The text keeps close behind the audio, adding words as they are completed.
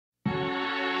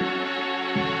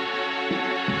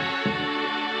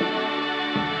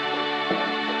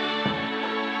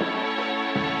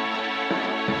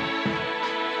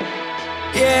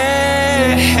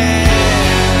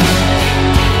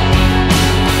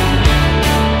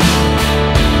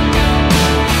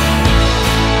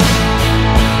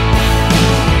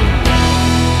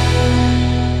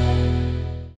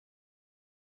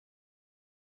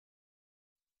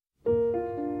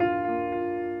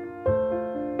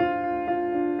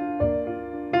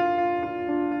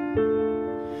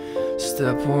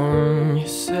Step one, you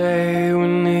say we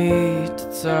need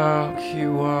to talk. He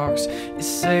walks, you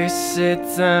say sit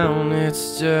down,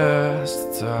 it's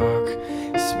just talk.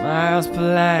 He smiles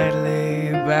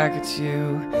politely back at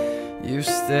you. You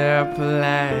stare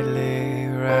politely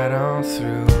right on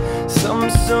through some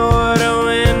sort of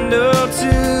window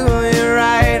to your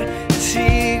right. As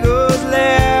he goes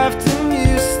left and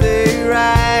you stay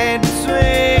right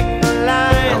between the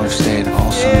lines. I would have stayed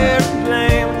all summer.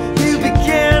 You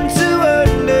began to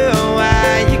wonder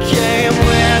why you came.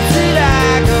 Where did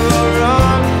I go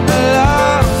wrong? I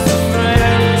lost a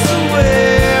friend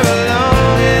somewhere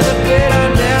along in the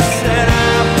bitterness, and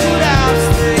I would have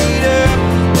stayed up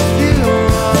with you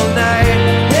all night.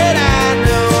 Yet I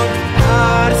know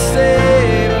how to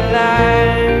save a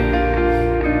life.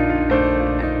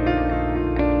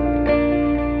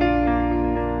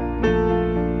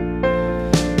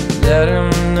 Let him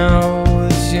know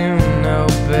that you know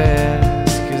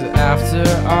best, 'cause after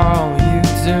all you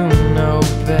do know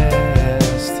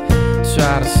best.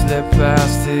 Try to slip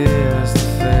past his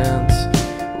defense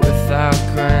without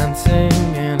granting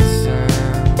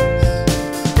innocence.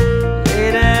 Lay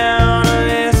down a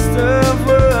list of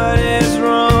what is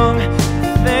wrong,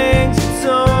 the things you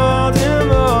told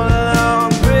him all along.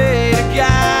 Pray to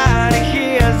God he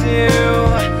hears you,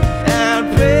 and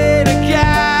pray to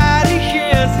God he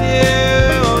hears you.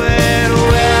 And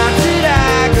where did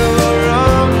I go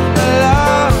wrong? I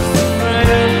lost a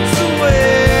friend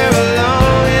somewhere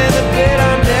along in the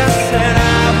bitterness, and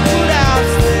I would have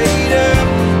stayed up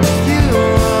with you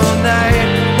all night.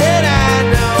 And I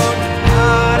know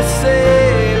how to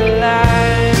save a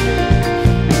life.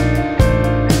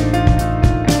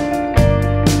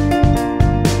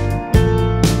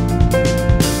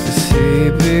 As he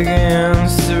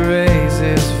begins to raise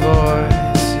his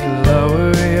voice, you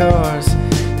lower yours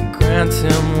and grant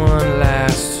him one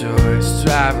last choice.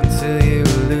 Drive until you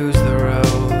lose the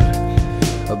road,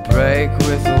 a break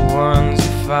with the ones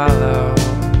you follow.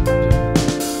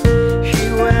 He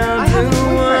will do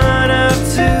one of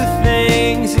two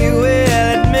things. He will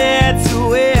admit to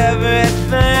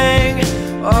everything,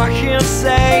 or he'll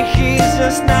say he's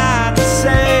just not the